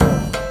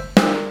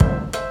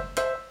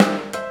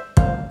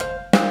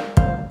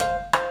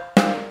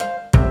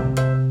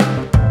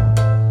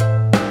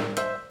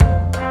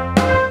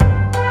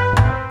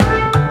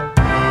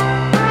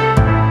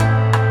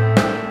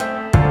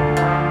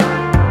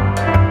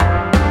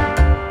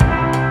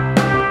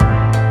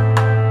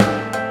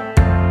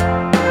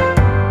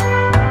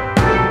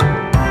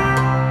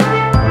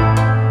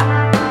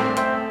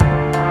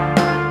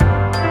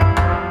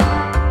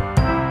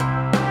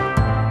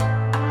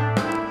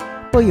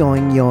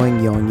Boing,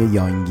 yoing, yoing,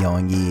 yoing,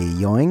 yoing,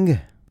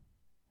 yoing.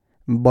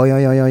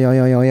 Boing, yoing,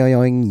 yoing,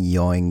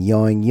 yoing,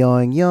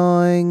 yoing,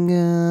 yoing.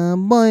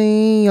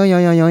 Boing,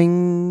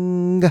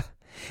 yoing, yoing.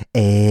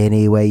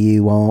 Any way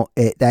you want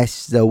it,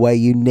 that's the way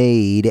you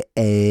need it.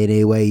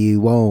 Any way you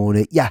want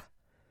it, yeah.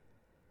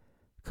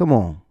 Come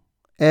on,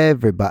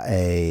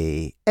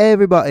 everybody,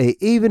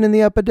 even in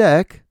the upper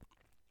deck,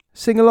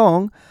 sing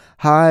along.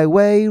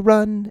 Highway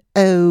run,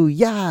 oh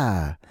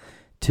yeah,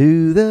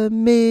 to the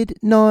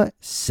midnight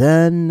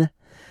sun.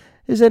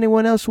 Is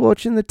anyone else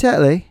watching the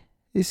telly?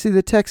 You see,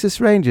 the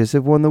Texas Rangers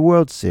have won the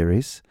World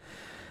Series.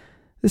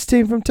 This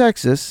team from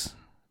Texas,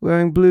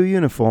 wearing blue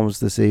uniforms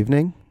this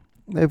evening,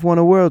 they've won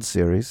a World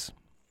Series.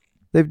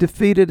 They've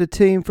defeated a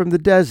team from the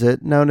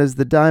desert known as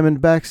the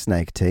Diamondback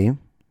Snake team.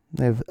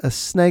 They have a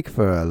snake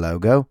for a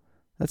logo.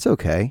 That's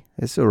okay.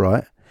 It's all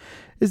right.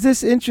 Is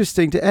this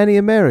interesting to any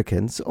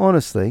Americans,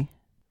 honestly?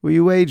 Were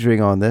you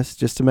wagering on this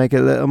just to make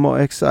it a little more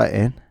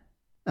exciting?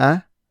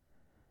 Were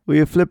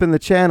you flipping the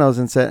channels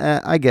and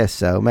said, I guess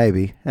so,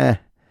 maybe.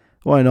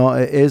 Why not?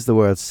 It is the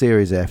World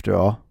Series after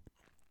all.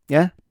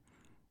 Yeah?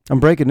 I'm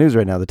breaking news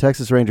right now. The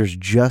Texas Rangers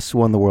just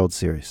won the World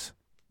Series.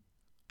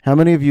 How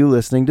many of you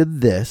listening to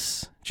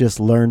this just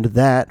learned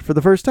that for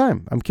the first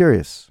time? I'm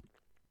curious.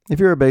 If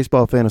you're a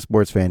baseball fan, a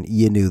sports fan,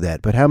 you knew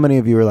that. But how many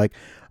of you are like,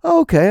 oh,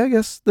 okay, I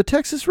guess the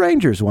Texas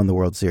Rangers won the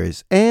World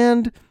Series.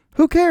 And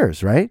who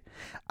cares, right?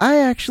 I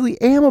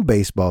actually am a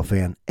baseball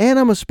fan, and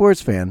I'm a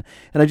sports fan,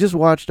 and I just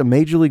watched a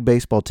Major League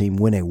Baseball team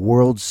win a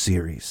World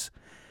Series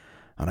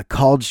on a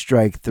called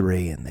strike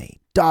 3, and they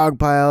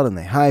dogpiled, and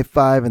they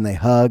high-five, and they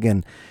hug,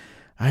 and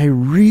I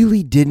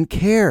really didn't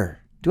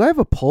care. Do I have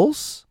a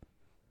pulse?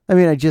 I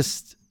mean, I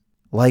just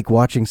like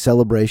watching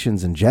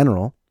celebrations in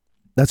general.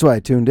 That's why I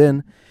tuned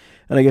in,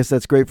 and I guess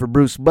that's great for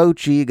Bruce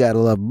Bochy. You gotta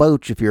love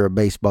Boch if you're a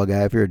baseball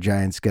guy, if you're a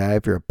Giants guy,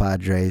 if you're a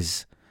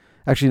Padres.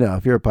 Actually, no,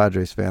 if you're a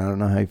Padres fan, I don't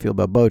know how you feel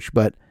about Boch,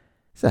 but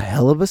he's a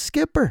hell of a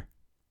skipper.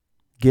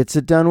 Gets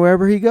it done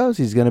wherever he goes.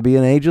 He's going to be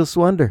an ageless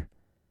wonder.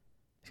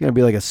 He's going to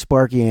be like a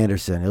Sparky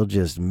Anderson. He'll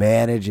just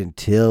manage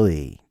until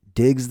he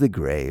digs the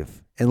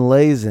grave and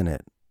lays in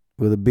it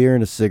with a beer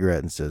and a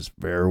cigarette and says,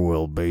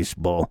 farewell,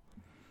 baseball.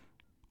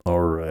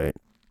 All right.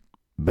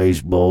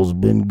 Baseball's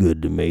been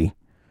good to me.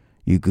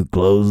 You could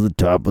close the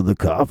top of the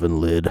coffin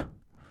lid.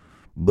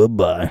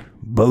 Bye-bye.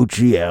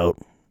 Bochy out.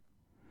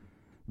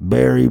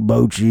 Bury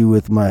Bochy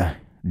with my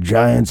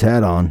Giants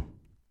hat on.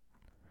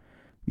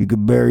 You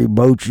could bury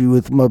Bochy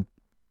with my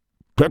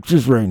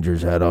Texas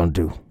Rangers hat on,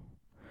 too.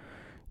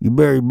 You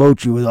bury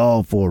Bochy with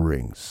all 4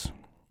 rings.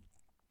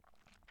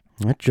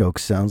 That joke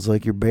sounds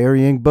like you're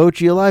burying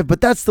Bochy alive, but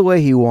that's the way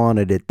he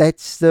wanted it.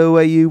 That's the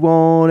way you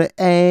want it.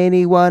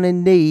 Anyone who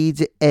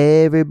needs it.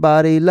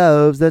 Everybody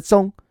loves that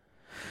song.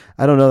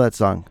 I don't know that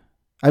song.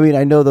 I mean,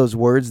 I know those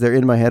words. They're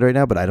in my head right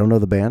now, but I don't know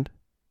the band.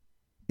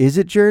 Is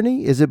it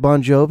Journey? Is it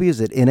Bon Jovi? Is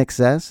it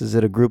INXS? Is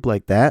it a group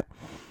like that?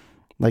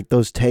 Like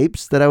those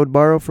tapes that I would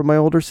borrow from my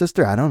older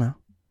sister? I don't know.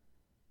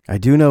 I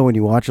do know when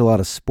you watch a lot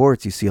of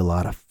sports, you see a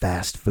lot of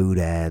fast food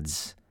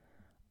ads.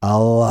 A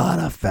lot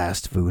of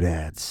fast food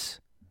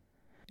ads.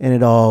 And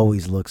it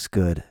always looks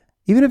good.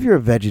 Even if you're a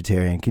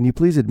vegetarian, can you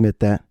please admit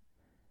that?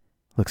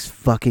 Looks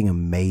fucking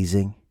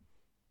amazing.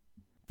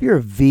 If you're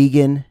a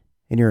vegan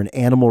and you're an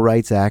animal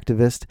rights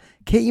activist,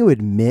 can't you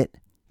admit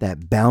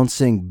that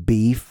bouncing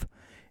beef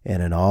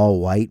and an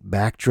all-white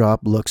backdrop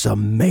looks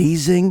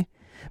amazing?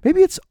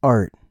 Maybe it's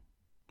art.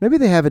 Maybe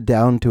they have it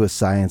down to a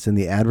science in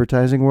the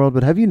advertising world,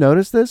 but have you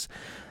noticed this?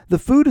 The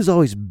food is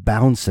always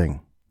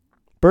bouncing.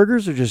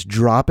 Burgers are just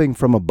dropping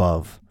from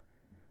above.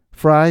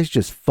 Fries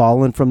just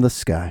falling from the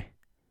sky.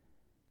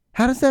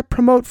 How does that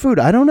promote food?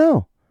 I don't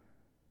know.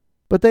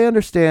 But they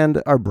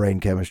understand our brain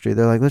chemistry.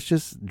 They're like, let's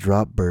just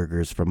drop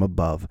burgers from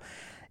above.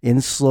 In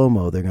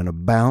slow-mo, they're going to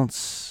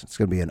bounce. It's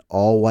going to be an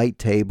all-white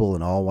table,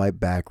 an all-white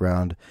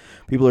background.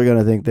 People are going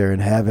to think they're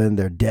in heaven,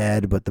 they're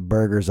dead, but the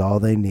burger's all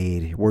they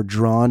need. We're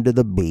drawn to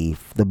the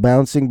beef, the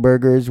bouncing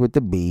burgers with the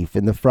beef,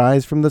 and the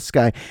fries from the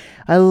sky.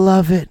 I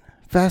love it.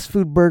 Fast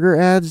food burger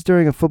ads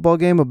during a football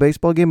game, a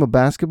baseball game, a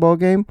basketball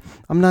game.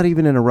 I'm not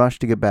even in a rush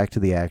to get back to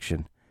the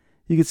action.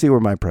 You can see where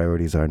my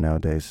priorities are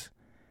nowadays.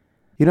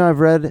 You know, I've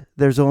read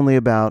there's only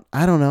about,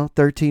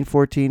 13,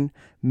 14,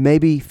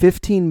 maybe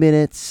 15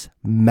 minutes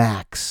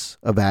max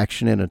of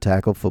action in a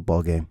tackle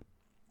football game.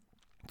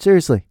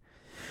 Seriously.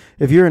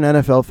 If you're an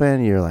NFL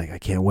fan, you're like, I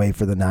can't wait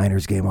for the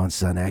Niners game on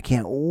Sunday. I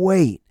can't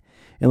wait.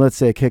 And let's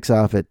say it kicks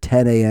off at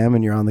 10 a.m.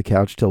 and you're on the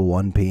couch till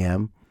 1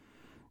 p.m.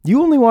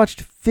 You only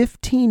watched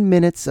 15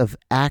 minutes of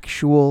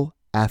actual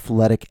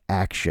athletic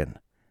action.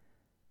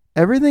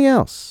 Everything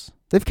else,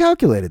 they've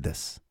calculated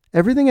this.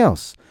 Everything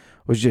else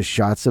was just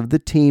shots of the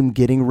team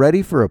getting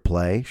ready for a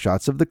play,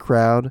 shots of the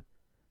crowd,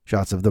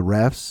 shots of the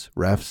refs,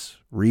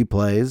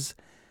 replays,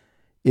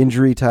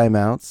 injury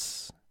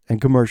timeouts,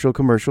 and commercial,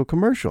 quarter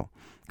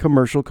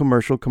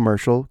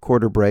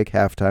break,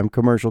 halftime,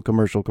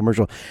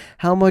 commercial.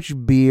 How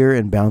much beer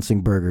and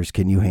bouncing burgers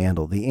can you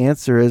handle? The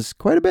answer is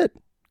quite a bit.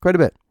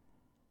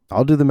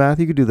 I'll do the math.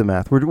 You could do the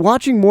math. We're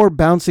watching more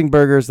bouncing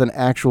burgers than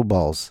actual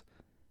balls.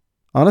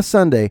 On a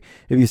Sunday,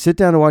 if you sit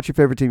down to watch your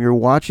favorite team, you're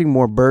watching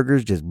more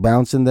burgers just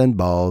bouncing than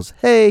balls.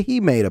 Hey, he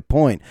made a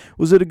point.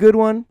 Was it a good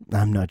one?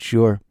 I'm not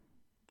sure.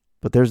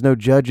 But there's no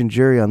judge and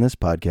jury on this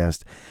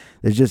podcast.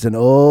 There's just an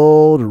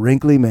old,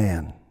 wrinkly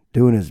man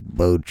doing his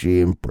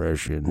Bochy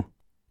impression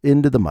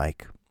into the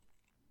mic.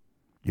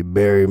 You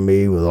bury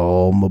me with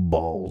all my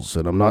balls,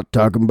 and I'm not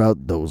talking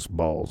about those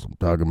balls. I'm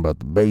talking about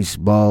the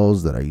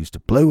baseballs that I used to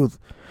play with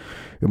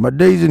in my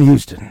days in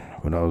Houston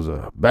when I was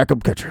a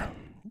backup catcher.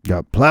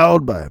 Got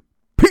plowed by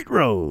Pete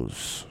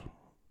Rose.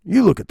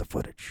 You look at the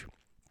footage.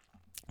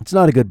 It's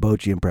not a good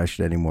Bochy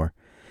impression anymore.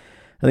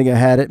 I think I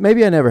had it.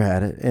 Maybe I never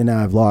had it, and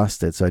now I've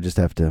lost it, so I just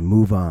have to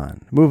move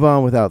on. Move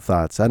on without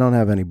thoughts. I don't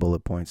have any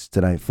bullet points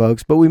tonight,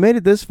 folks, but we made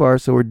it this far,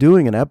 so we're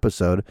doing an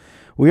episode.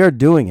 We are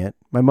doing it.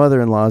 My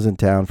mother-in-law's in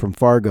town from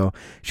Fargo.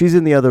 She's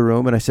in the other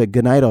room, and I said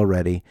goodnight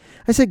already.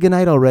 I said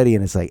goodnight already,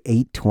 and it's like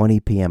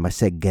 8:20 p.m. I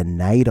said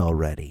goodnight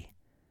already.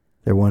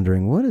 They're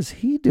wondering, what is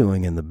he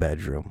doing in the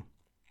bedroom?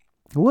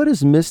 What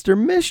is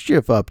Mr.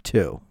 Mischief up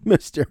to?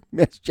 Mr.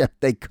 Mischief,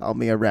 they call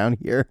me around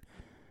here.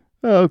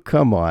 Oh,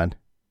 come on.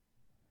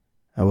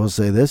 I will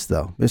say this,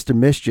 though. Mr.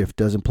 Mischief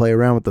doesn't play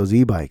around with those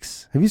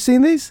e-bikes. Have you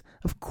seen these?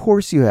 Of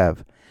course you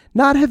have.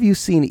 Not have you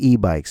seen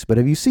e-bikes, but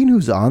have you seen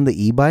who's on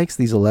the e-bikes?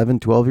 These 11,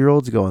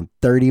 12-year-olds going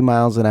 30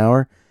 miles an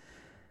hour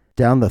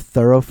down the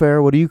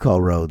thoroughfare. What do you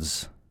call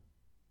roads?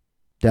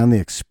 Down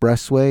the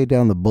expressway,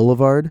 down the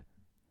boulevard?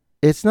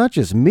 It's not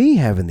just me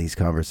having these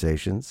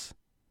conversations.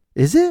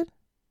 Is it?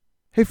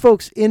 Hey,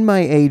 folks, in my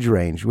age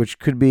range, which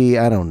could be,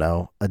 I don't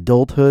know,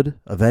 adulthood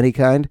of any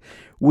kind,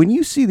 when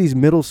you see these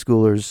middle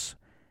schoolers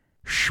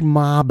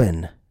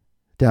schmobbing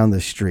down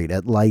the street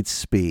at light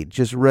speed,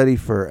 just ready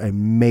for a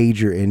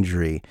major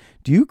injury,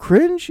 do you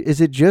cringe? Is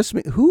it just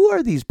me? Who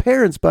are these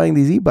parents buying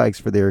these e-bikes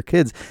for their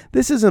kids?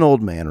 This is an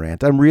old man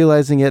rant. I'm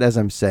realizing it as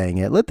I'm saying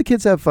it. Let the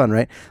kids have fun,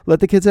 right? Let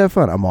the kids have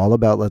fun. I'm all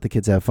about let the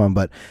kids have fun,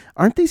 but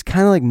aren't these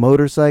kind of like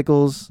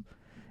motorcycles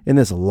in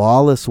this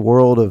lawless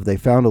world of they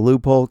found a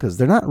loophole? Because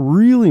they're not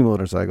really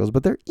motorcycles,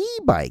 but they're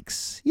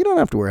e-bikes. You don't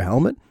have to wear a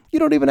helmet. You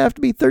don't even have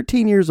to be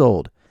 13 years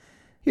old.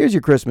 Here's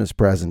your Christmas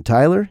present,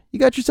 Tyler. You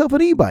got yourself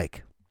an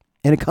e-bike.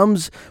 And it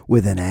comes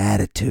with an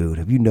attitude.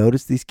 Have you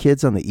noticed these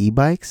kids on the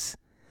e-bikes?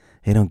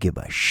 They don't give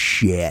a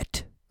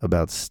shit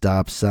about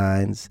stop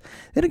signs.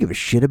 They don't give a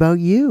shit about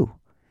you.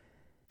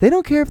 They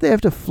don't care if they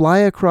have to fly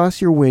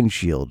across your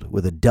windshield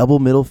with a double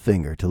middle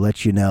finger to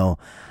let you know,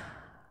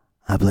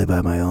 I play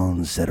by my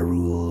own set of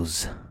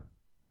rules.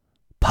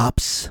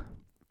 Pops.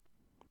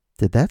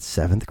 Did that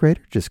 7th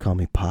grader just call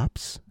me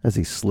Pops as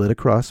he slid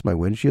across my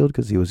windshield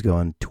because he was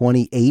going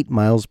 28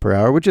 miles per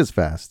hour, which is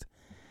fast?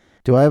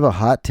 Do I have a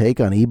hot take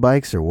on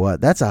e-bikes or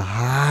what? That's a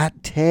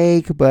hot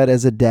take, but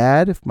as a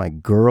dad, if my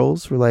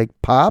girls were like,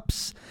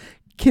 Pops,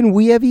 can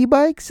we have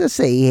e-bikes? I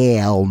say,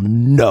 hell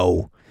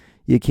no.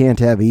 You can't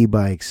have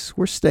e-bikes.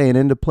 We're staying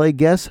in to play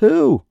Guess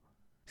Who.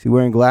 Is he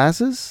wearing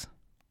glasses?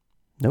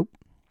 Nope.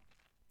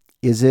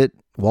 Is it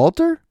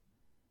Walter?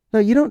 No,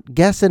 you don't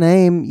guess a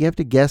name. You have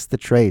to guess the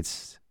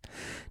traits.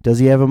 Does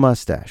he have a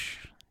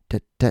mustache?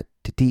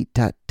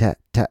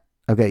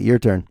 Okay, your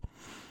turn.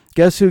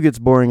 Guess who gets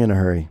boring in a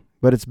hurry?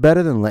 But it's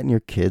better than letting your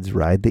kids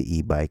ride the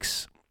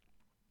e-bikes.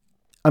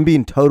 I'm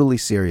being totally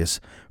serious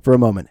for a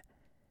moment.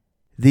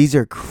 These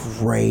are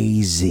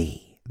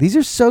crazy. These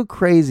are so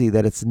crazy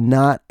that it's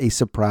not a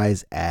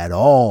surprise at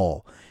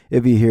all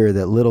if you hear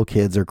that little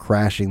kids are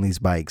crashing these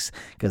bikes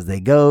because they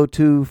go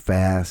too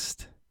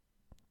fast.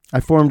 I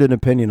formed an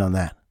opinion on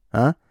that,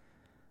 huh?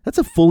 That's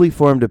a fully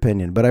formed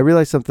opinion, but I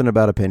realized something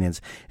about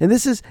opinions. And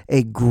this is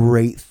a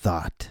great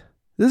thought.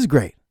 This is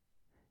great.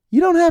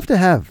 You don't have to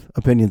have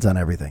opinions on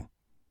everything.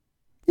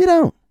 You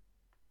don't.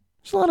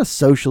 There's a lot of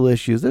social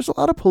issues. There's a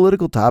lot of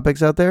political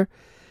topics out there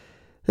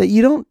that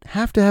you don't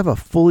have to have a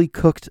fully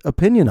cooked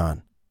opinion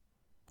on.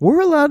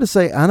 We're allowed to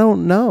say, I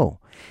don't know.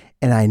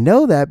 And I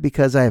know that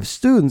because I have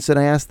students and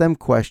I ask them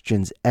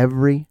questions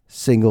every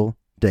single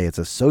day. It's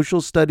a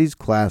social studies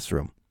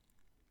classroom.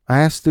 I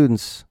ask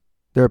students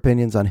their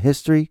opinions on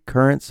history,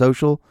 current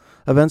social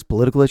events,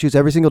 political issues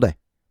every single day.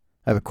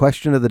 I have a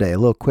question of the day, a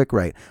little quick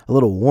write, a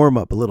little warm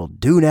up, a little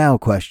do now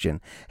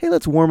question. Hey,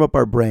 let's warm up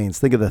our brains.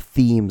 Think of the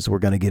themes we're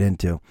going to get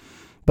into.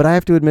 But I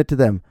have to admit to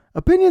them,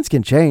 opinions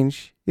can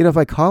change. You know, if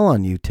I call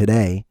on you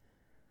today,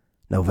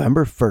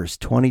 November 1st,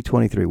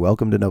 2023,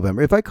 welcome to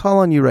November. If I call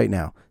on you right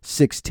now,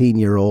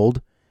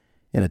 16-year-old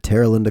in a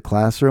Terra Linda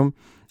classroom,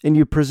 and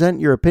you present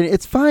your opinion,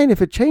 it's fine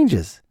if it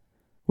changes.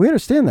 We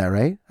understand that,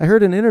 right? I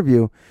heard an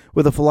interview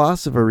with a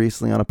philosopher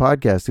recently on a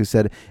podcast who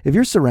said, if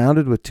you're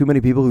surrounded with too many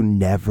people who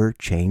never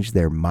change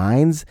their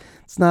minds,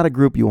 it's not a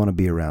group you want to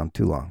be around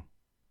too long.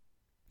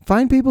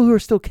 Find people who are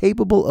still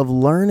capable of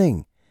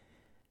learning.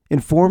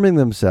 Informing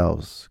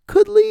themselves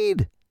could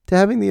lead to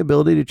having the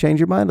ability to change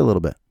your mind a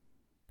little bit.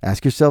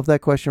 Ask yourself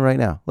that question right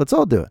now. Let's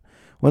all do it.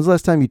 When's the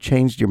last time you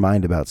changed your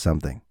mind about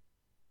something?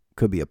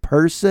 Could be a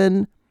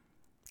person,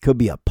 could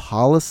be a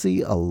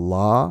policy, a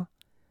law.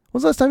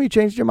 When's the last time you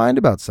changed your mind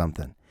about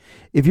something?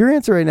 If your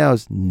answer right now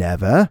is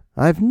never,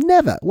 I've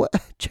never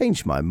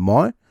changed my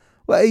mind.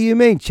 What you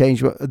mean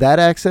change that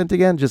accent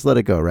again? Just let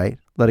it go, right?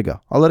 Let it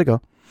go. I'll let it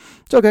go.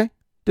 It's okay.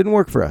 Didn't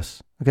work for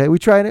us. Okay, we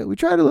tried it. We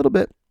tried a little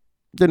bit.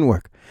 Didn't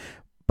work.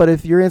 But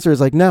if your answer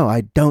is like, no,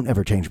 I don't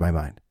ever change my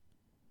mind.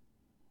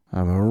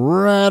 I'm a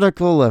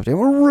radical lefty. I'm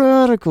a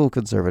radical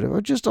conservative.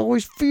 I just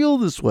always feel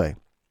this way.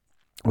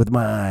 With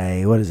my,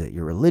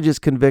 your religious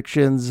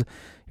convictions,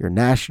 your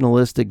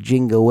nationalistic,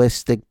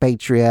 jingoistic,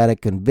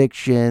 patriotic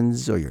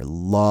convictions, or your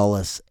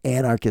lawless,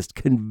 anarchist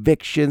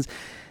convictions.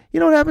 You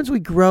know what happens? We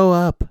grow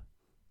up.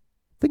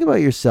 Think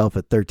about yourself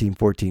at 13,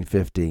 14,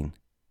 15.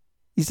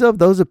 You still have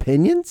those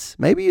opinions?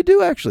 Maybe you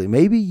do, actually.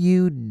 Maybe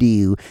you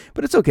do.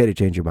 But it's okay to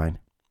change your mind.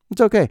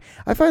 It's okay.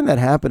 I find that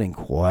happening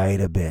quite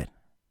a bit,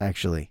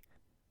 actually.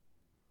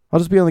 I'll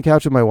just be on the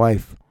couch with my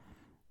wife,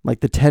 like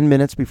the 10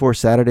 minutes before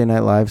Saturday Night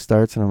Live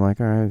starts, and I'm like,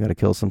 all right, I got to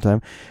kill some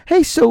time.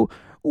 Hey, so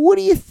what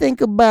do you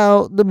think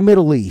about the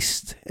Middle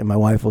East? And my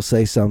wife will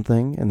say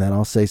something, and then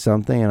I'll say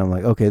something, and I'm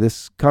like, okay,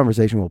 this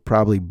conversation will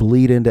probably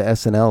bleed into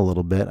SNL a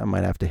little bit. I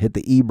might have to hit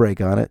the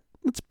e-brake on it.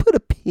 Let's put a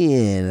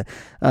pin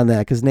on that,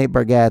 because Nate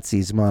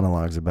Bargatze's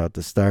monologue's about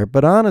to start.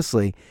 But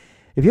honestly,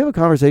 if you have a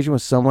conversation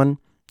with someone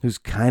who's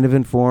kind of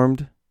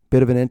informed,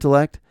 bit of an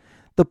intellect,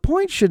 the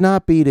point should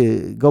not be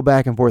to go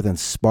back and forth and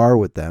spar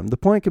with them. The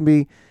point can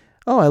be,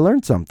 oh, I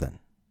learned something.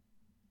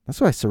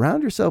 That's why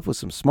surround yourself with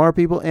some smart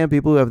people and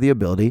people who have the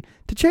ability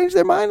to change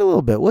their mind a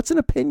little bit. What's an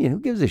opinion? Who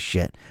gives a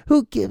shit?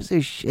 Who gives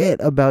a shit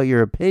about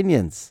your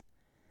opinions?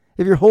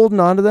 If you're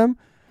holding on to them,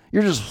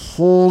 you're just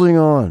holding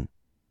on.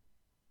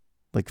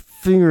 Like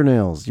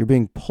fingernails. You're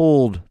being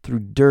pulled through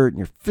dirt and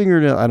your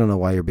fingernail. I don't know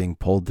why you're being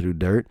pulled through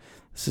dirt.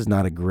 This is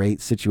not a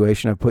great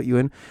situation I've put you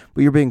in,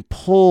 but you're being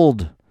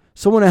pulled.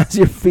 Someone has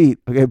your feet.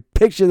 Okay,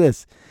 picture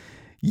this.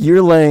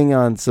 You're laying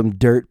on some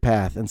dirt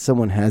path and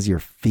someone has your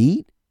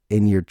feet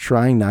and you're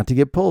trying not to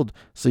get pulled.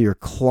 So you're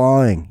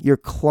clawing. You're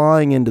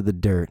clawing into the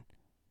dirt.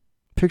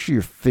 Picture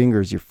your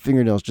fingers, your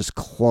fingernails just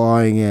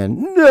clawing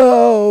in.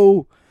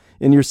 No!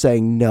 And you're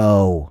saying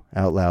no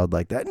out loud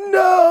like that.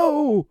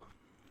 No!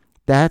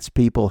 That's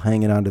people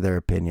hanging on to their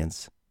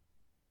opinions.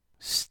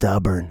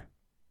 Stubborn.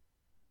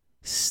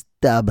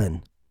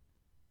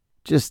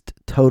 Just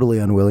totally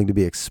unwilling to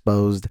be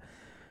exposed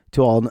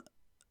to an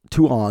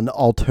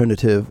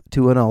alternative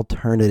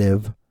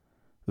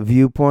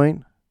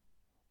viewpoint.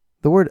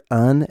 The word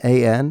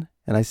A-N,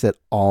 and I said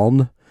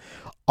on.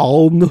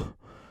 I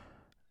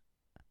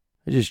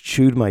just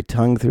chewed my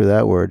tongue through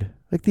that word.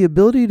 Like the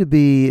ability to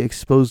be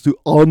exposed to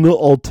an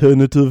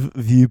alternative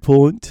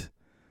viewpoint.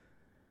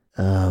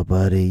 Oh,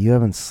 buddy, you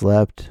haven't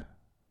slept.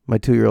 My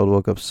 2-year-old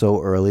woke up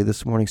so early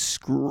this morning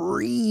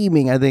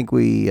screaming. I think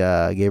we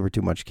gave her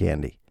too much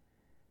candy.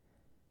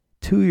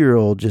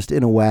 2-year-old just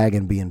in a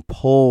wagon being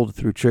pulled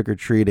through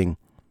trick-or-treating.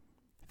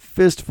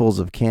 Fistfuls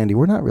of candy.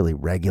 We're not really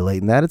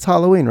regulating that. It's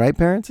Halloween, right,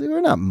 parents?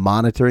 We're not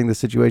monitoring the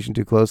situation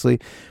too closely.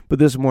 But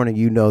this morning,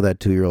 you know that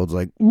 2-year-old's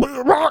like,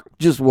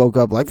 just woke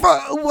up like,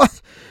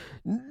 what?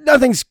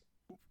 Nothing's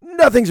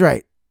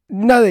right.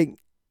 Nothing.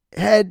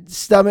 Head,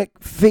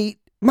 stomach, feet,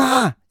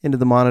 ma, into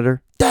the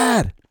monitor.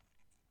 Dad.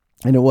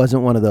 And it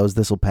wasn't one of those,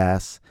 this'll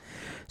pass.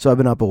 So I've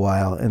been up a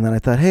while, and then I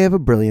thought, hey, I have a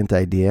brilliant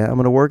idea. I'm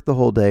going to work the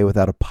whole day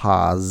without a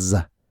pause.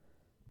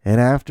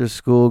 And after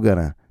school,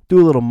 gonna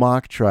do a little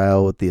mock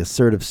trial with the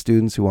assertive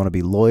students who want to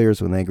be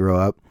lawyers when they grow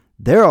up.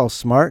 They're all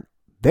smart,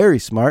 very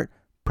smart,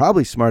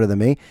 probably smarter than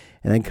me.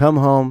 And then come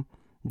home,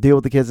 deal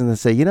with the kids, and then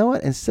say, you know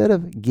what? Instead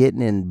of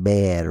getting in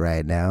bed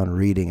right now and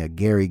reading a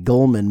Gary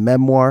Goldman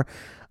memoir,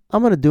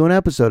 I'm going to do an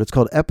episode. It's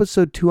called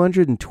episode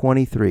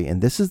 223,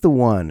 and this is the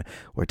one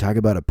where I talk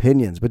about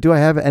opinions. But do I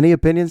have any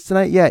opinions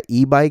tonight? Yeah,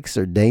 e-bikes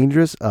are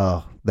dangerous.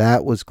 Oh,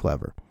 that was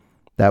clever.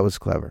 That was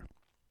clever.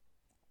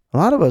 A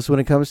lot of us, when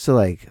it comes to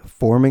like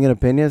forming an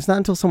opinion, it's not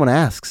until someone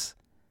asks.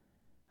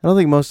 I don't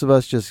think most of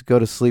us just go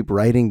to sleep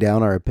writing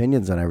down our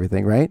opinions on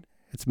everything, right?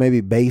 It's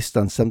maybe based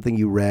on something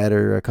you read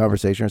or a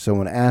conversation or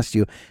someone asked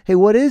you, hey,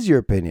 what is your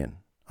opinion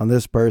on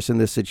this person,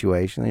 this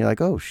situation? And you're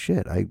like, oh,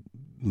 shit, I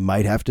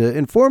might have to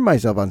inform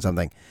myself on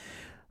something.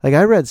 Like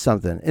I read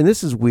something, and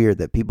this is weird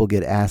that people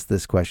get asked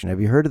this question. Have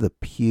you heard of the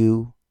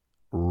Pew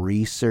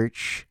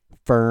Research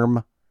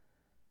firm?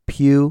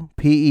 Pew,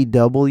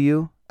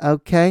 P-E-W,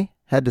 okay?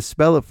 Had to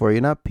spell it for you,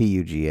 not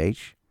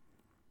P-U-G-H.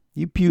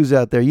 You pews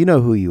out there, you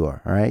know who you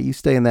are, all right? You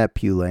stay in that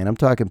pew lane. I'm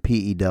talking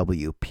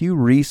P-E-W. Pew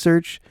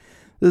Research,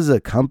 this is a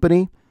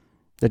company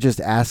that just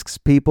asks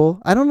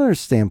people. I don't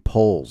understand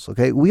polls,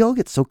 okay? We all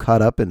get so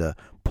caught up into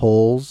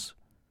polls.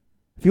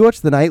 If you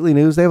watch the nightly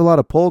news, they have a lot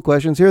of poll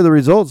questions. Here are the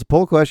results. The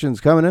poll questions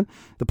coming in.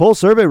 The poll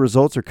survey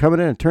results are coming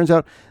in. It turns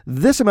out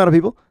this amount of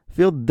people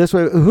feel this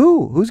way.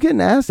 Who's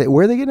getting asked it?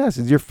 Where are they getting asked?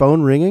 Is your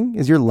phone ringing?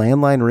 Is your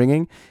landline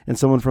ringing? And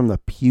someone from the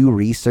Pew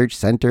Research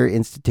Center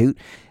Institute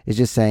is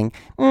just saying,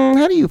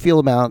 how do you feel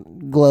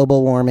about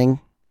global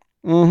warming?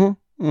 Who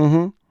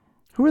are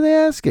they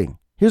asking?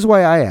 Here's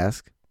why I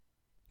ask.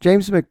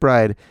 James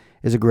McBride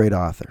is a great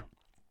author.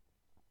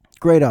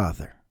 Great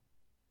author.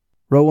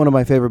 Wrote one of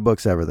my favorite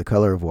books ever, The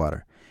Color of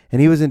Water. And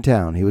he was in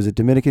town. He was at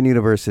Dominican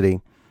University,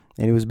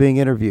 and he was being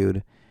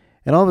interviewed.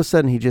 And all of a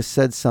sudden, he just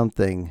said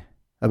something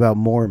about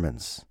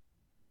Mormons.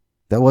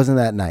 that wasn't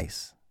that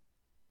nice.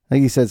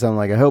 Like he said something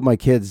like, I hope my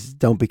kids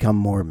don't become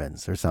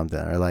Mormons or something.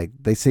 Or like,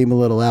 they seem a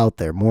little out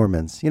there,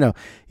 Mormons. You know,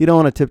 you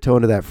don't want to tiptoe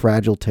into that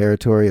fragile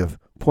territory of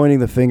pointing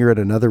the finger at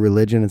another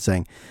religion and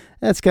saying,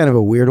 that's kind of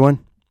a weird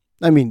one.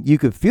 I mean, you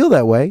could feel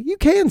that way. You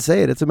can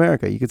say it. It's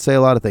America. You could say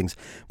a lot of things,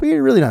 but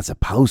you're really not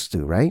supposed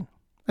to, right?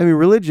 I mean,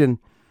 religion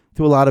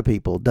to a lot of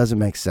people doesn't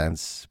make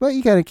sense, but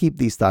you got to keep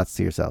these thoughts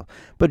to yourself.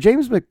 But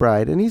James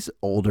McBride, and he's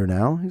older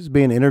now, he's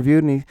being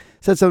interviewed, and he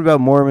said something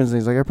about Mormons, and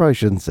he's like, I probably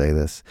shouldn't say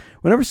this.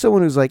 Whenever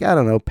someone who's like, I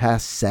don't know,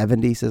 past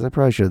 70 says, I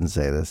probably shouldn't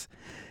say this,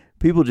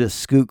 people just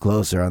scoot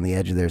closer on the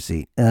edge of their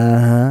seat.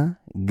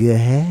 Go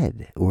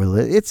ahead. Or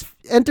it's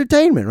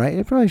entertainment, right?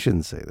 I probably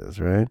shouldn't say this,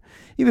 right?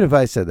 Even if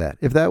I said that.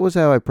 If that was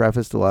how I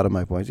prefaced a lot of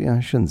my points, I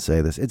shouldn't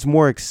say this. It's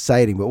more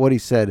exciting, but what he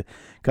said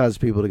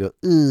caused people to go,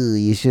 ooh,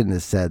 you shouldn't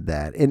have said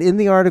that. And in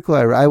the article,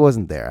 I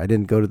wasn't there. I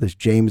didn't go to this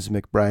James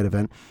McBride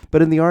event.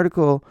 But in the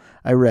article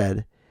I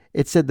read,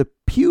 it said the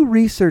Pew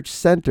Research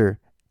Center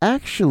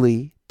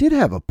actually did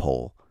have a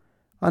poll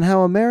on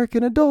how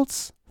American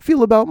adults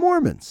feel about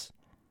Mormons.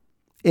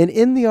 And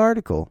in the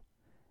article,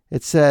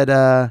 it said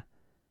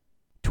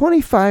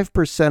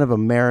 25% of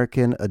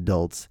American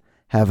adults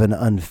have an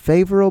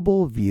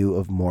unfavorable view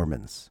of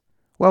Mormons,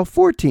 while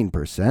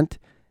 14%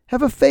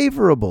 have a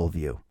favorable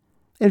view,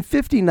 and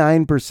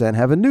 59%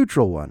 have a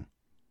neutral one.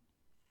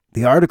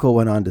 The article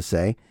went on to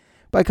say,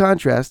 by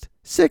contrast,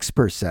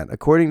 6%,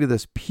 according to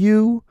this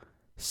Pew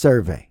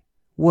survey.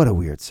 What a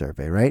weird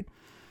survey, right?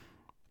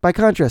 By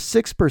contrast,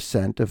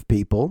 6% of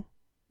people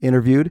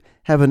interviewed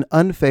have an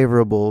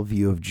unfavorable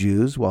view of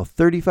Jews, while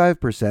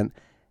 35%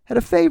 had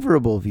a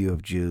favorable view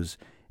of Jews,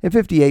 and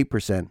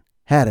 58%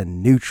 had a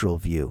neutral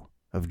view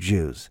of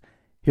Jews.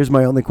 Here's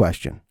my only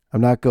question.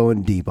 I'm not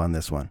going deep on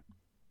this one.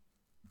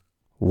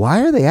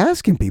 Why are they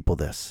asking people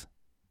this?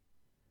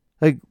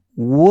 Like,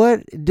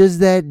 what does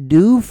that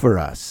do for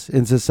us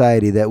in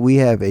society that we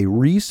have a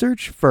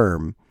research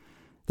firm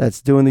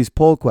that's doing these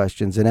poll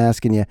questions and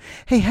asking you,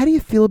 hey, how do you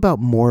feel about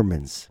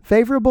Mormons?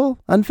 Favorable,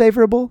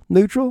 unfavorable,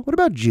 neutral? What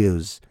about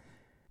Jews?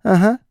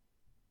 What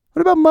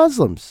about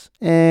Muslims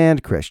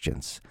and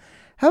Christians?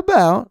 How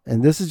about,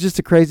 and this is just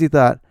a crazy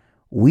thought,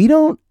 we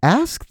don't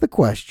ask the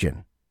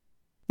question.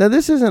 Now,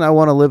 this isn't I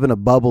want to live in a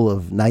bubble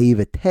of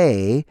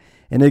naivete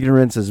and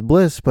ignorance is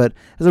bliss, but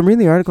as I'm reading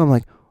the article, I'm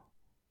like,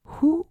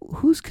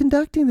 who's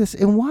conducting this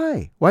and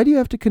why? Why do you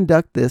have to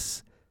conduct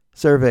this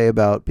survey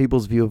about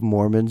people's view of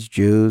Mormons,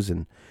 Jews,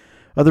 and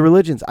other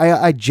religions?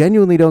 I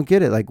genuinely don't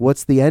get it. Like,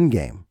 what's the end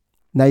game?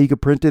 Now you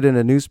could print it in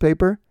a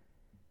newspaper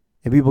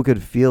and people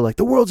could feel like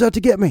the world's out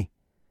to get me.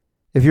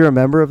 If you're a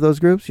member of those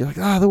groups, you're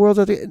like, the world's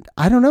out to get.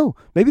 I don't know.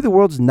 Maybe the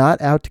world's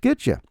not out to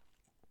get you.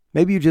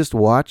 Maybe you just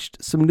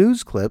watched some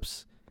news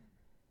clips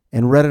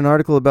and read an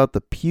article about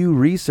the Pew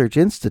Research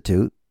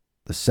Institute,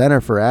 the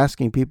center for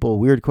asking people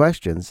weird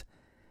questions,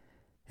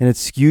 and it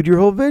skewed your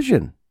whole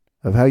vision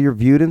of how you're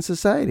viewed in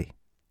society.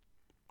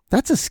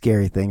 That's a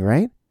scary thing,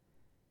 right?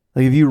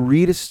 Like if you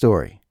read a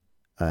story,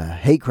 a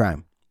hate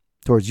crime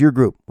towards your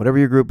group, whatever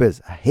your group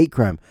is, a hate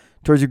crime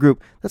towards your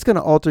group, that's going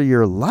to alter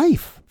your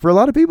life. For a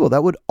lot of people,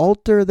 that would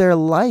alter their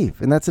life.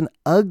 And that's an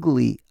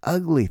ugly,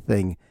 ugly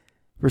thing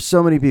for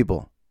so many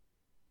people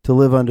to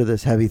live under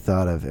this heavy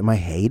thought of, am I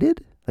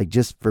hated? Like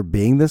just for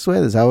being this way?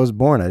 This is how I was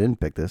born. I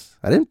didn't pick this.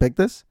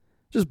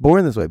 Just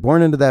born this way.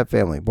 Born into that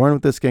family. Born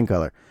with this skin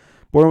color.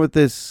 Born with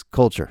this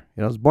culture.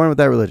 I was born with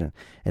that religion.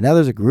 And now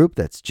there's a group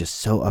that's just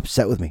so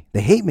upset with me.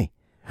 They hate me.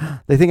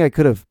 They think I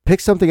could have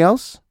picked something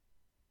else.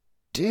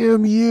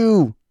 Damn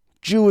you,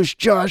 Jewish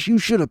Josh. You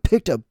should have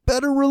picked a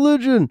better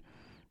religion.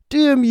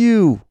 Damn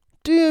you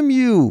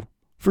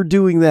for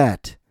doing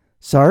that.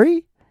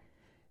 Sorry?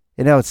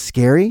 And now it's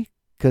scary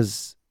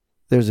because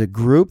there's a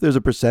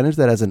percentage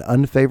that has an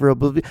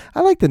unfavorable view. I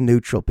like the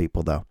neutral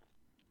people, though.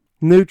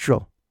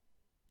 Neutral.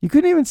 You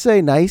couldn't even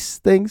say nice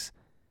things.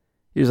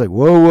 You're just like,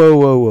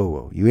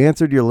 whoa. You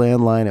answered your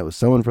landline. It was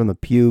someone from the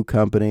Pew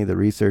Company, the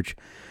Research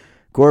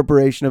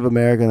Corporation of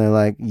America, and they're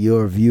like,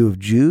 your view of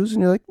Jews?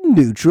 And you're like,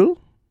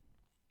 neutral.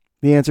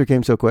 The answer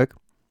came so quick.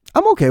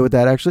 I'm okay with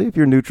that, actually. If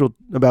you're neutral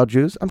about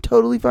Jews, I'm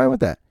totally fine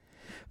with that.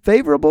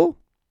 Favorable.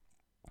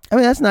 I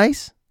mean, that's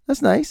nice.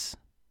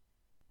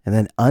 And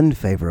then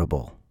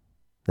unfavorable.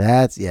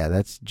 That's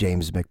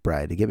James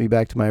McBride. To get me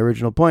back to my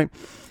original point,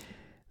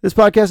 this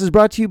podcast is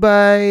brought to you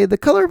by The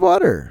Color of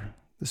Water.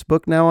 This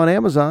book now on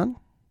Amazon.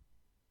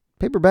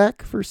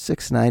 Paperback for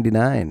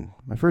 $6.99.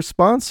 My first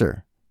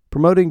sponsor,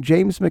 promoting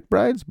James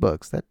McBride's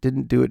books. That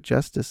didn't do it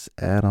justice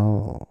at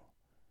all.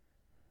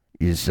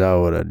 You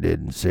saw what I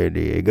did in San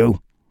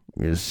Diego.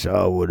 You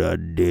saw what I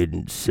did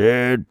in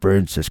San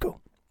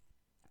Francisco.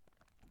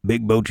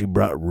 Big Bochi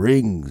brought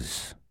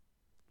rings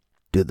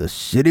to the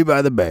city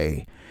by the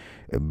bay.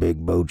 And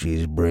Big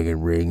Bochi's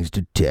bringing rings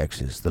to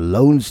Texas, the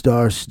Lone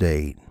Star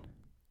State.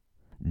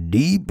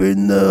 Deep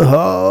in the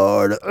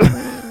heart.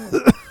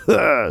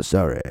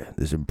 Sorry,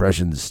 this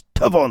impression's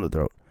tough on the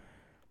throat.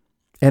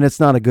 And it's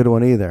not a good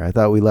one either. I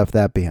thought we left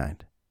that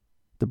behind.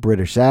 The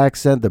British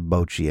accent, the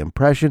Bochi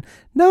impression.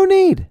 No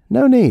need.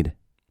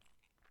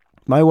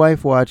 My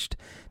wife watched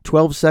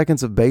 12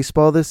 seconds of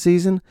baseball this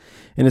season,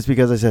 and it's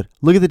because I said,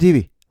 look at the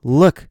TV.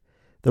 Look,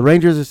 the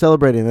Rangers are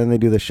celebrating. And then they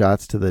do the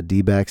shots to the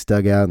D-backs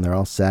dugout, and they're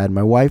all sad.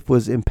 My wife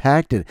was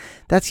impacted.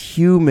 That's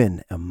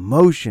human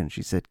emotion.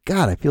 She said,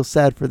 God, I feel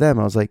sad for them.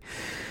 I was like,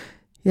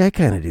 yeah, I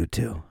kind of do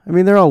too. I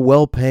mean, they're all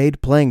well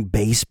paid playing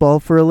baseball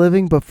for a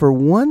living, but for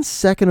 1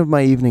 second of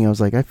my evening, I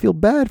was like, I feel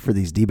bad for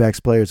these D-backs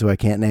players who I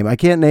can't name. I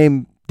can't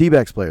name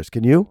D-backs players.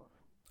 Can you?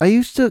 I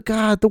used to,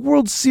 God, the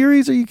World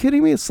Series, are you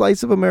kidding me? A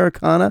slice of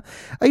Americana.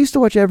 I used to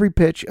watch every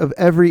pitch of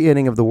every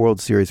inning of the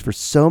World Series for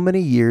so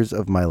many years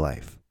of my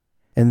life.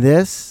 And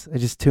this, I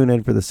just tune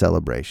in for the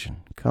celebration.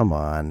 Come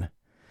on.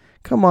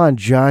 Come on,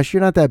 Josh,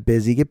 you're not that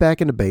busy. Get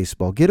back into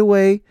baseball. Get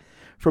away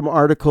from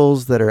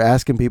articles that are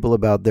asking people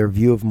about their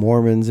view of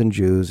Mormons and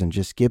Jews and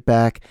just get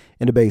back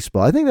into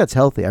baseball. I think that's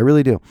healthy. I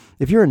really do.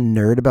 If you're a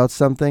nerd about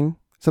something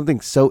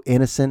so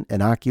innocent,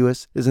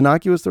 innocuous, is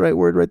innocuous the right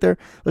word right there?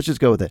 Let's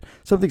just go with it.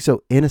 Something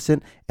so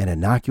innocent and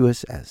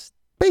innocuous as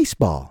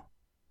baseball.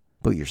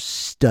 But you're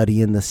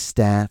studying the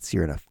stats.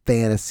 You're in a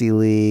fantasy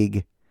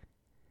league.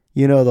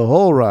 You know the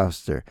whole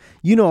roster.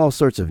 You know all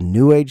sorts of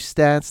new age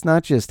stats,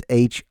 not just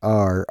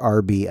HR,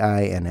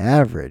 RBI, and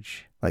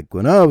average. Like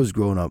when I was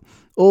growing up,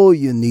 all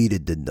you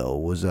needed to know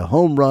was a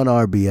home run,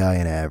 RBI,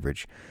 and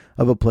average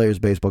of a player's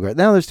baseball card.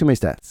 Now there's too many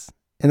stats,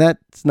 and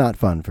that's not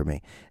fun for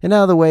me. And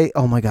now the way,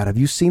 oh my God, have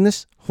you seen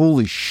this?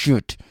 Holy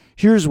shit.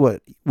 Here's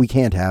what we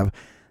can't have.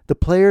 The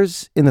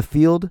players in the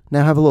field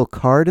now have a little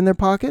card in their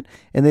pocket,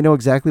 and they know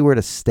exactly where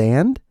to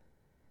stand.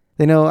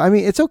 They know, I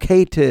mean, it's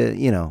okay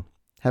to,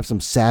 have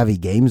some savvy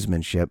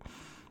gamesmanship,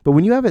 but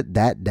when you have it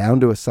that down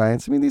to a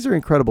science, I mean, these are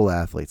incredible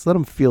athletes. Let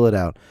them feel it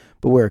out.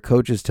 But where a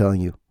coach is telling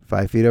you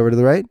 5 feet over to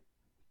the right,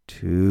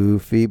 2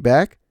 feet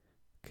back.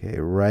 Okay,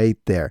 right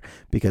there.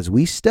 Because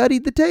we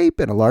studied the tape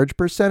and a large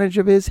percentage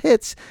of his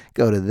hits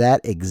go to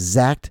that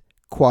exact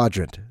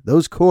quadrant,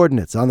 those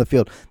coordinates on the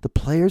field. The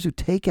players who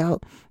take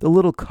out the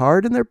little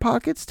card in their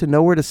pockets to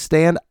know where to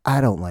stand,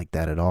 I don't like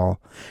that at all.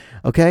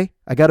 Okay,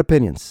 I got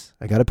opinions.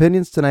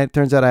 Tonight.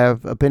 Turns out I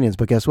have opinions.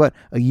 But guess what?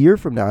 A year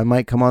from now, I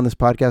might come on this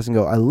podcast and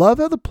go, I love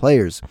how the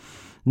players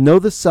know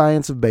the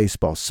science of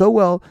baseball so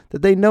well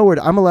that they know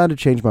I'm allowed to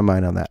change my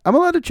mind on that. I'm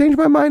allowed to change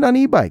my mind on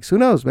e-bikes. Who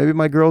knows? Maybe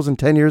my girls in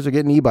 10 years are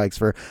getting e-bikes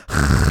for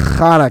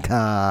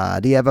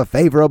Hanukkah. Do you have a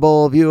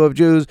favorable view of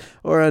Jews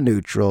or a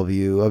neutral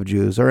view of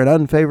Jews or an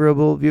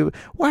unfavorable view?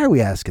 Why are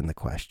we asking the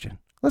question?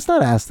 Let's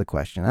not ask the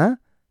question,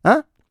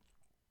 huh?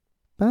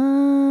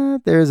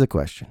 But there's a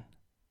question.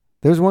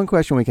 There's one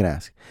question we can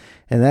ask,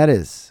 and that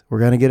is, we're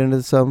going to get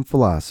into some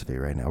philosophy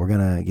right now. We're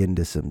going to get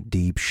into some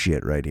deep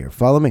shit right here.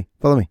 Follow me.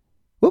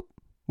 Whoop.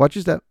 Watch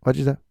your step.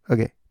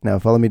 Okay, now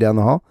follow me down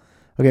the hall.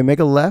 Okay,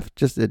 make a left,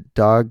 just at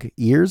dog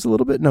ears a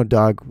little bit. No,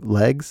 dog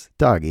legs.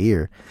 Dog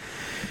ear.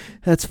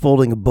 That's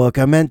folding a book.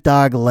 I meant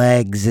dog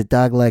legs. At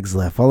dog legs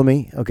left. Follow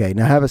me. Okay,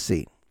 now have a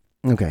seat.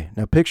 Okay,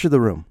 now picture the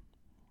room.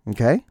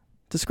 Okay?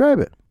 Describe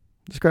it.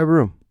 Describe a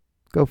room.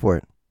 Go for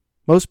it.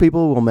 Most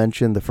people will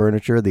mention the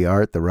furniture, the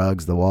art, the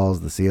rugs, the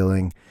walls, the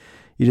ceiling.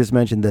 You just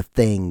mentioned the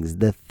things.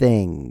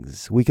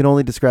 We can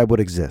only describe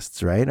what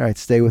exists, right? All right,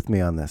 stay with me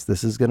on this.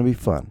 This is going to be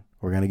fun.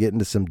 We're going to get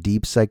into some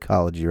deep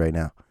psychology right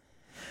now.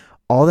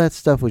 All that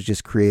stuff was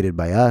just created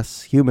by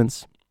us,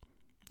 humans,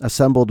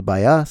 assembled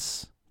by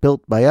us,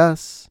 built by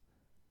us.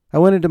 I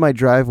went into my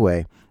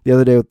driveway the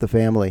other day with the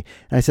family,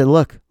 and I said,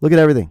 look at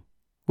everything.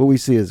 What we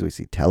see is we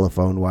see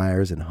telephone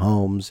wires and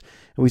homes,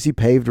 and we see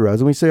paved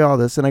roads, and we see all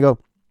this, and I go,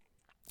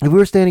 if we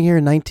were standing here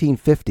in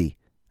 1950,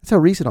 that's how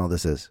recent all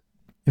this is.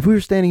 If we were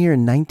standing here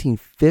in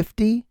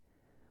 1950,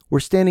 we're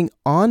standing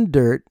on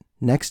dirt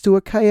next to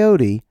a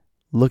coyote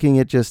looking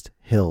at just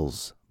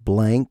hills,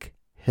 blank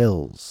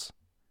hills.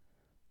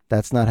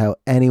 That's not how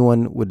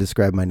anyone would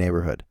describe my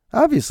neighborhood.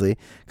 Obviously,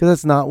 because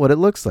that's not what it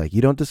looks like.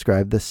 You don't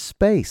describe the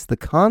space. The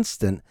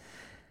constant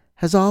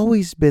has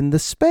always been the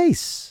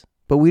space,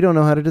 but we don't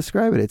know how to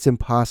describe it. It's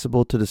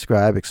impossible to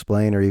describe,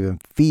 explain, or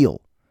even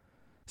feel.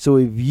 So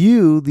we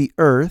view the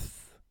earth,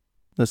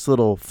 this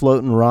little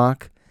floating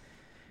rock,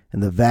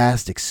 and the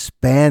vast,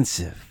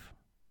 expansive,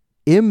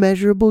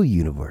 immeasurable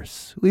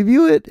universe. We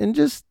view it in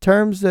just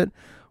terms that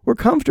we're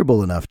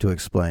comfortable enough to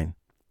explain.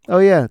 Oh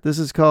yeah, this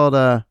is called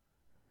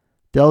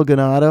Del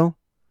Ganado.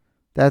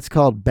 That's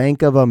called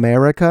Bank of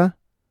America.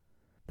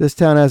 This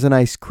town has an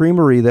ice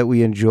creamery that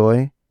we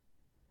enjoy.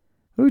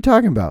 What are we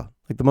talking about?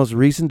 Like the most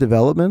recent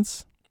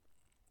developments?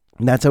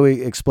 And that's how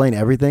we explain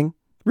everything?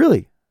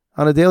 Really?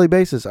 On a daily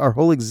basis, our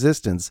whole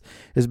existence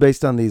is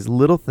based on these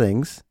little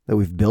things that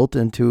we've built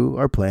into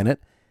our planet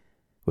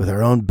with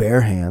our own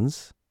bare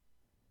hands.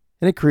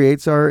 And it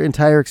creates our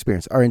entire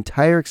experience.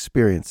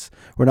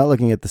 We're not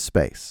looking at the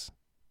space.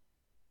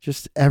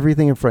 Just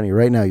everything in front of you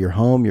right now, your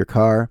home, your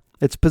car,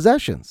 it's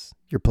possessions,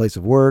 your place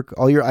of work,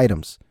 all your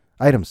items.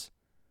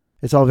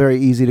 It's all very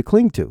easy to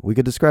cling to. We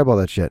could describe all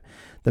that shit.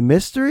 The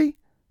mystery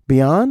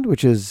beyond,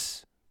 which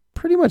is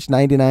pretty much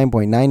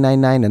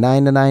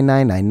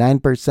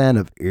 99.9999999%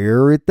 of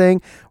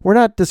everything, we're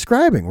not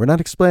describing. We're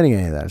not explaining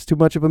any of that. It's too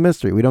much of a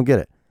mystery. We don't get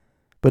it.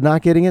 But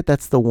not getting it,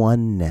 that's the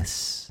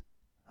oneness.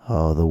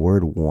 Oh, the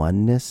word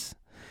oneness.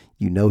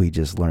 You know he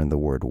just learned the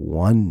word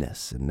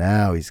oneness, and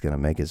now he's going to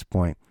make his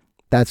point.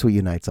 That's what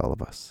unites all of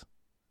us.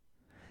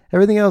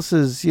 Everything else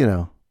is,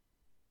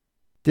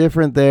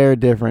 different there,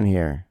 different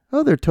here.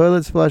 Oh, their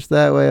toilets flush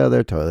that way. Oh,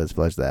 their toilets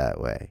flush that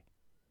way.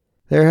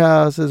 Their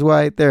house is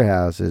white. Their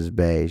house is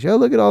beige. Oh,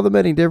 look at all the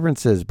many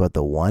differences. But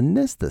the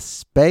oneness, the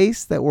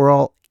space that we're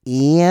all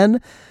in,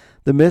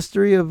 the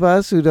mystery of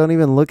us who don't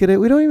even look at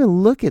it, we don't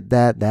even look at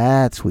that.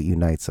 That's what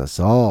unites us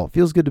all. It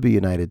feels good to be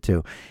united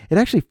too. It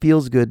actually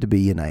feels good to be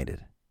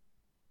united.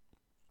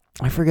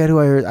 I forget who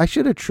I heard. I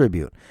should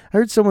attribute. I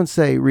heard someone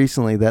say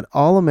recently that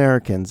all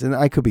Americans, and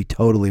I could be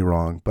totally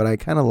wrong, but I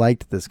kind of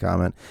liked this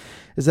comment,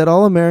 is that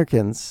all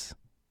Americans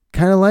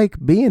kind of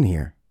like being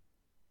here.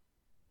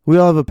 We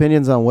all have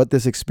opinions on what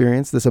this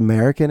experience, this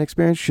American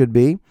experience, should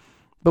be,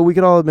 but we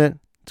could all admit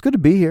it's good to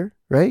be here,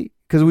 right?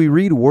 Because we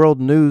read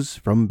world news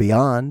from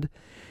beyond,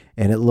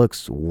 and it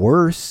looks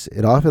worse.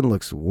 It often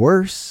looks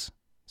worse.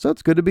 So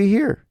it's good to be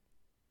here.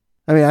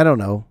 I mean, I don't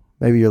know.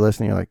 Maybe you're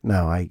listening. You're like,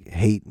 no, I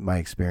hate my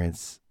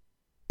experience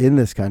in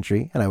this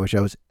country, and I wish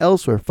I was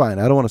elsewhere. Fine.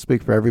 I don't want to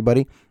speak for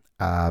everybody,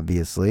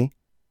 obviously.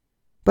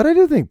 But I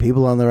do think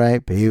people on the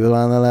right, people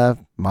on the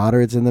left,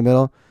 moderates in the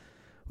middle,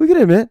 we can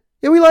admit,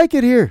 yeah, we like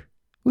it here.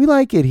 We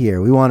like it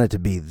here. We want it to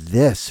be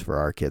this for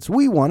our kids.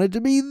 We want it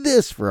to be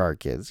this for our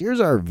kids. Here's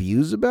our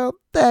views about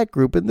that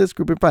group and this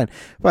group. And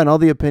fine, all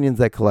the opinions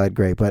that collide,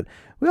 great. But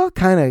we all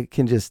kind of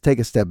can just take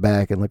a step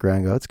back and look around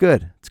and go, it's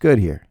good. It's good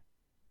here.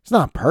 It's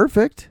not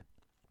perfect.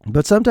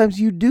 But sometimes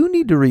you do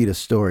need to read a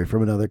story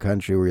from another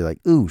country where you're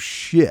like, ooh,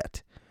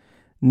 shit.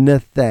 No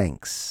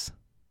thanks.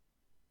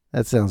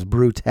 That sounds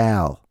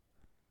brutal.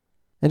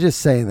 And just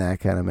saying that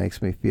kind of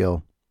makes me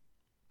feel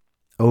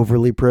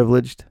overly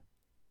privileged.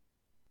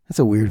 That's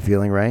a weird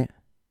feeling, right?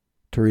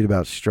 To read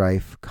about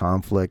strife,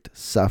 conflict,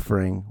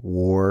 suffering,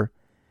 war.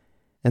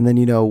 And then,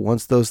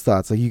 once those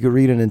thoughts, like you could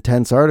read an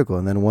intense article,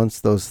 and then once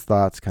those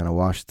thoughts kind of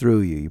wash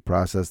through you, you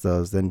process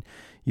those, then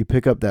you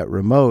pick up that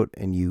remote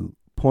and you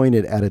point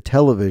it at a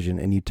television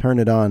and you turn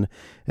it on,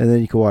 and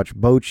then you can watch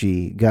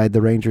Bochy guide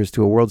the Rangers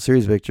to a World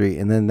Series victory,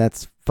 and then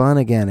that's fun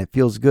again. It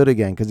feels good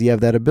again because you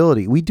have that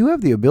ability. We do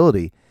have the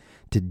ability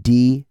to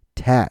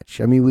detach.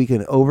 I mean, we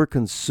can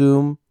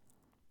overconsume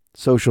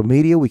social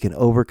media, we can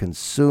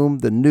overconsume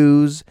the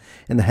news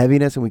and the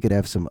heaviness, and we could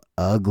have some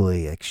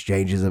ugly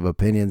exchanges of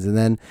opinions, and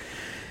then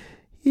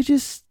you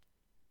just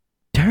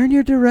turn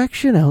your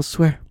direction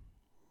elsewhere.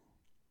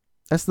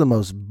 That's the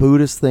most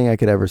Buddhist thing I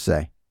could ever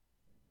say.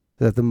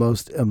 That the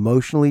most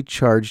emotionally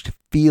charged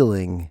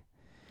feeling,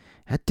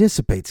 that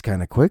dissipates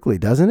kind of quickly,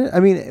 doesn't it?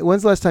 I mean,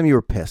 when's the last time you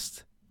were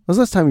pissed? When's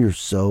the last time you were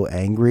so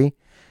angry?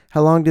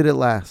 How long did it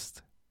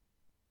last?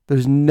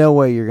 There's no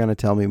way you're going to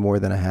tell me more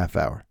than a half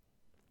hour.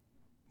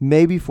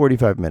 Maybe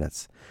 45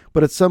 minutes.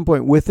 But at some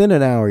point, within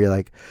an hour, you're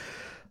like,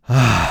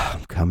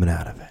 I'm coming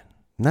out of it.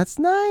 And that's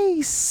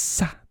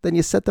nice. Then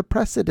you set the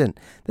precedent.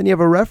 Then you have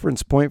a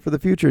reference point for the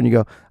future. And you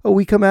go, oh,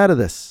 we come out of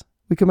this.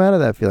 We come out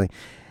of that feeling.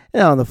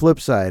 Now, on the flip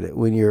side,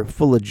 when you're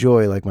full of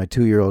joy, like my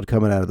 2-year-old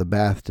coming out of the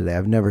bath today,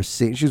 I've never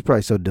seen, she was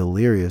probably so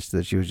delirious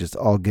that she was just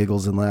all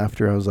giggles and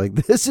laughter. I was like,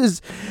 this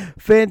is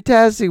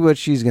fantastic. What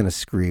she's going to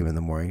scream in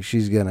the morning.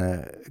 She's going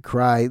to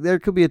cry. There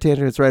could be a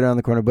tantrum that's right around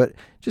the corner, but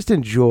just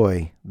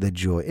enjoy the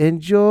joy.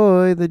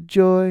 Enjoy the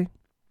joy.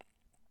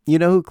 You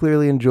know who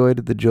clearly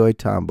enjoyed the joy?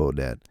 Tom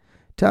Bodett.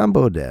 Tom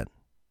Bodett.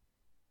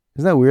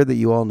 Isn't that weird that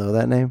you all know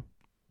that name?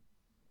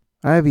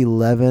 I have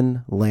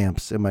 11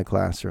 lamps in my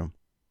classroom.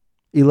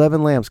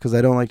 11 lamps because I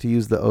don't like to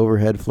use the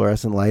overhead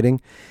fluorescent lighting.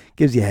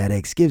 Gives you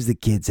headaches, gives the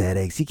kids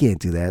headaches. You can't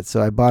do that.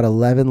 So I bought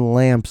 11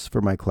 lamps for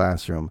my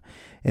classroom.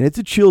 And it's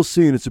a chill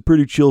scene. It's a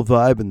pretty chill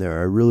vibe in there.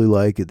 I really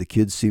like it. The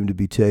kids seem to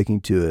be taking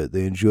to it.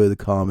 They enjoy the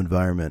calm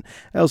environment.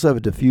 I also have a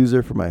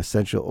diffuser for my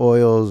essential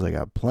oils. I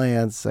got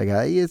plants.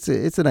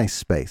 It's a nice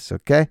space,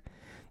 okay?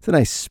 It's a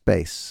nice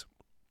space.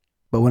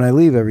 But when I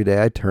leave every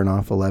day, I turn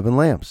off 11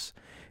 lamps.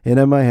 And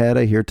in my head,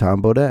 I hear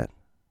Tom Bodett.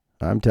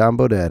 I'm Tom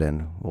Bodett,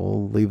 and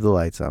we'll leave the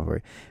lights on for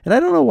you. And I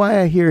don't know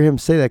why I hear him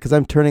say that, because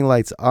I'm turning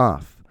lights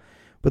off.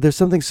 But there's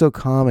something so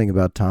calming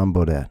about Tom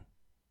Bodett.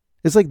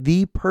 It's like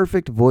the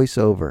perfect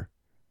voiceover.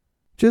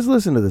 Just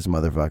listen to this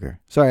motherfucker.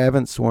 Sorry, I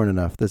haven't sworn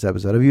enough this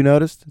episode. Have you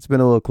noticed? It's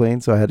been a little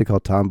clean, so I had to call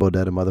Tom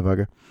Bodett a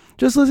motherfucker.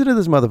 Just listen to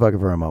this motherfucker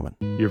for a moment.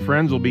 Your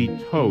friends will be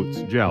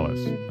totes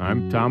jealous.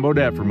 I'm Tom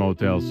Bodett for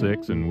Motel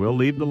 6, and we'll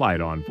leave the light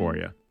on for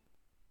you.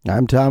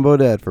 I'm Tom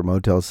Bodett for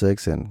Motel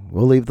 6, and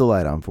we'll leave the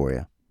light on for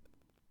you.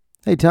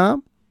 Hey,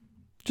 Tom,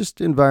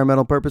 just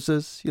environmental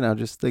purposes,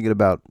 just thinking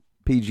about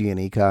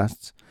PG&E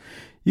costs.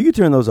 You can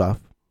turn those off.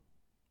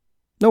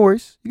 No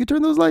worries. You can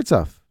turn those lights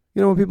off.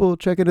 When people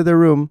check into their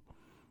room,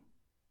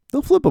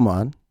 they'll flip them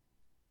on.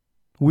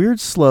 Weird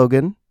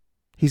slogan.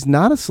 He's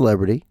not a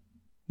celebrity.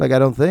 I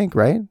don't think,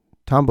 right?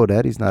 Tom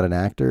Bodett, he's not an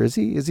actor. Is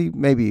he?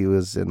 Maybe he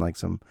was in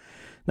some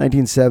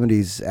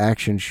 1970s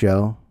action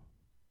show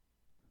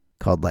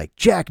called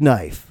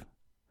Jackknife.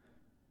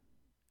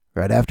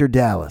 Right after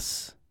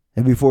Dallas.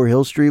 And before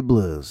Hill Street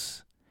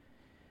Blues.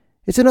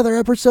 It's another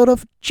episode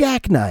of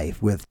Jackknife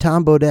with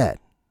Tom Bodett,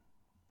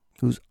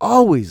 who's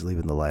always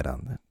leaving the light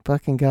on. That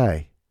fucking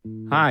guy.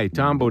 Hi,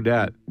 Tom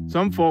Bodette.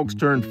 Some folks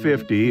turn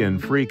 50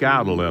 and freak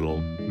out a little.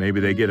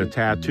 Maybe they get a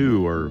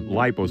tattoo or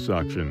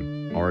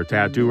liposuction, or a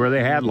tattoo where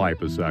they had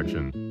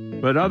liposuction.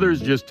 But others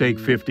just take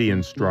 50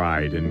 in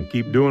stride and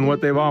keep doing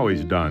what they've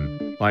always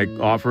done, like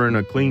offering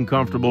a clean,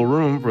 comfortable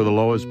room for the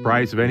lowest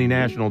price of any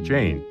national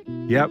chain.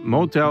 Yep,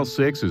 Motel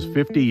 6 is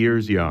 50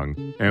 years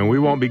young, and we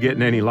won't be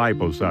getting any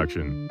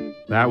liposuction.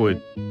 That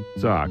would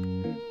suck.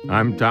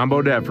 I'm Tom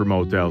Bodette for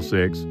Motel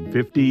 6.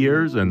 50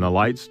 years and the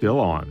light's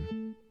still on.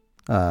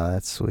 Ah,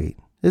 that's sweet,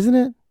 isn't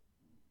it?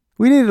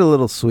 We needed a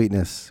little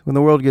sweetness. When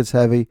the world gets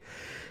heavy,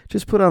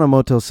 just put on a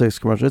Motel 6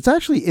 commercial. It's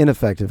actually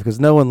ineffective because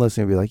no one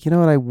listening will be like, you know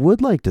what, I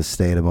would like to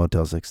stay at a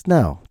Motel 6.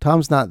 No,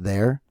 Tom's not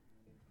there.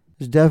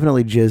 There's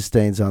definitely jizz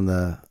stains on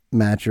the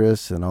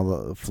mattress and all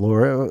the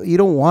floor. You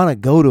don't want to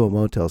go to a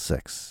Motel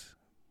 6.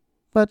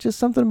 But just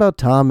something about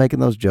Tom making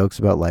those jokes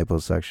about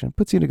liposuction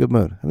puts you in a good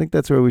mood. I think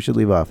that's where we should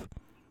leave off.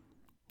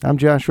 I'm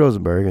Josh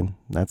Rosenberg, and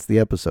that's the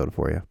episode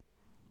for you.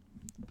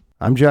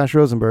 I'm Josh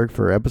Rosenberg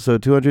for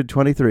episode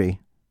 223,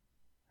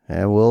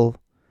 and we'll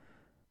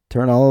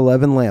turn all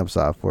 11 lamps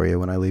off for you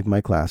when I leave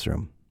my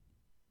classroom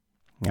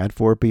at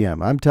 4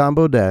 p.m. I'm Tom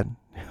Bodette,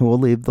 and we'll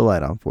leave the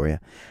light on for you.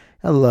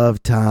 I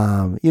love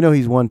Tom. You know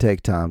he's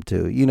one-take Tom,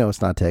 too. You know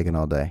it's not taking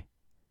all day.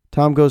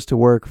 Tom goes to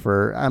work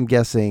for, I'm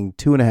guessing,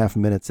 2.5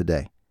 minutes a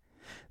day.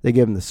 They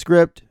give him the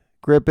script,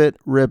 grip it,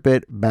 rip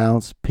it,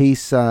 bounce,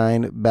 peace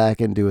sign, back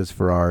into his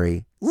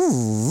Ferrari,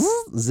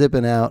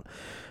 zipping out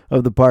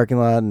of the parking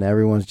lot, and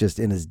everyone's just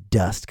in his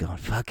dust going,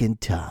 fucking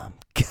Tom.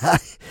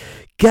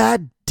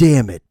 God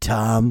damn it,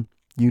 Tom.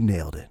 You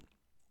nailed it.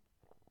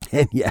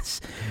 And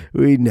yes,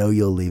 we know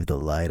you'll leave the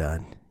light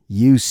on.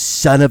 You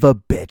son of a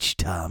bitch,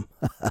 Tom.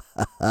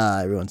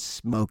 Everyone's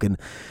smoking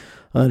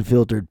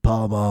unfiltered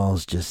Pall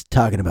Malls, just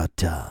talking about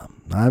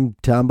Tom. I'm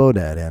Tom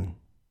Bodette, and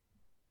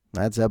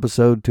that's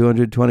episode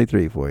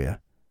 223 for you.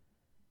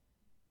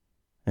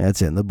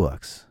 That's in the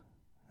books.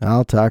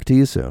 I'll talk to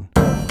you soon.